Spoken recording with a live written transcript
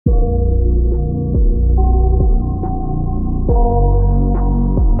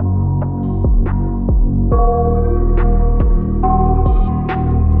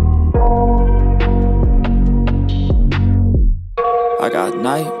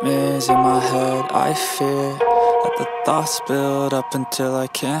nightmares in my head, I fear that the thoughts build up until I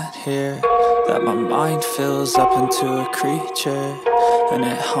can't hear, that my mind fills up into a creature, and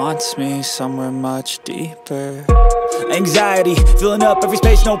it haunts me somewhere much deeper. Anxiety, filling up every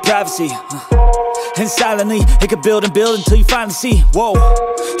space, no privacy. And silently, it could build and build until you finally see, whoa,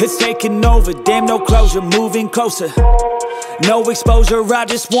 it's taking over, damn, no closure, moving closer. No exposure, I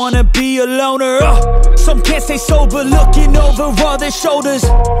just wanna be a loner. Some can't stay sober, looking over all their shoulders,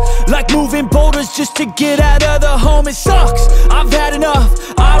 like moving boulders just to get out of the home. It sucks, I've had enough,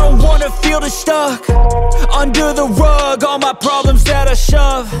 I don't wanna feel the stuck under the rug, all my problems that I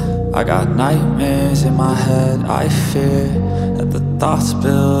shove. I got nightmares in my head, I fear that the thoughts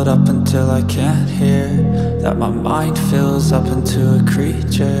build up until I can't hear, that my mind fills up into a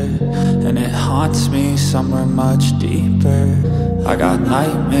creature, and it haunts me somewhere much deeper. I got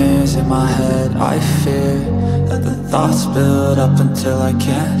nightmares in my head, I fear that the thoughts build up until I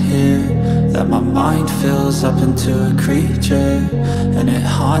can't hear, that my mind fills up into a creature, and it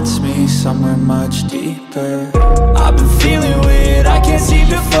haunts me somewhere much deeper. I've been feeling weird, I can't seem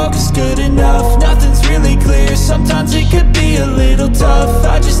to focus good enough, nothing's really clear, sometimes it could be a little tough.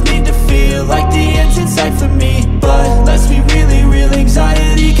 I just need to feel like the end's in sight for me, but let's be really real,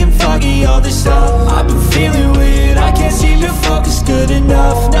 anxiety can foggy all this stuff. I've been feeling weird, I can't seem to focus good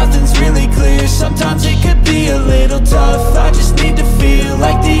enough, nothing's really clear, sometimes it could be a little tough. I just need to feel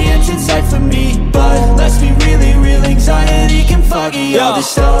like the end's in sight for me, but let's be really real, anxiety can foggy all this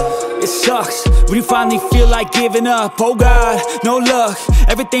stuff. It sucks when you finally feel like giving up. Oh God, no luck,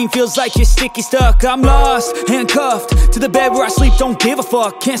 everything feels like you're sticky stuck. I'm lost, handcuffed to the bed where I sleep, don't give a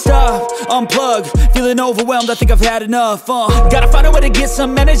fuck. Can't stop, unplug, feeling overwhelmed, I think I've had enough. Gotta find a way to get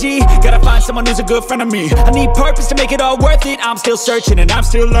some energy, gotta find someone who's a good friend of me. I need purpose to make it all worth it, I'm still searching and I'm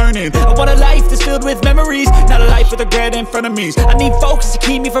still learning. I want a life that's filled with memories, not a life with regret in front of me. I need focus to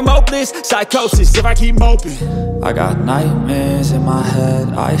keep me from hopeless psychosis if I keep moping. I got nightmares in my head,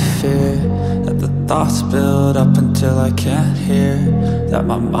 I fear that the thoughts build up until I can't hear, that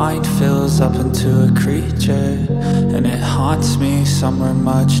my mind fills up into a creature, and it haunts me somewhere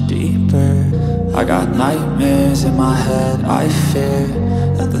much deeper. I got nightmares in my head, I fear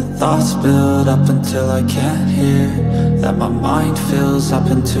that the thoughts build up until I can't hear, that my mind fills up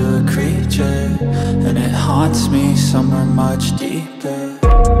into a creature, and it haunts me somewhere much deeper.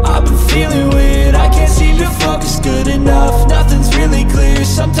 I've been feeling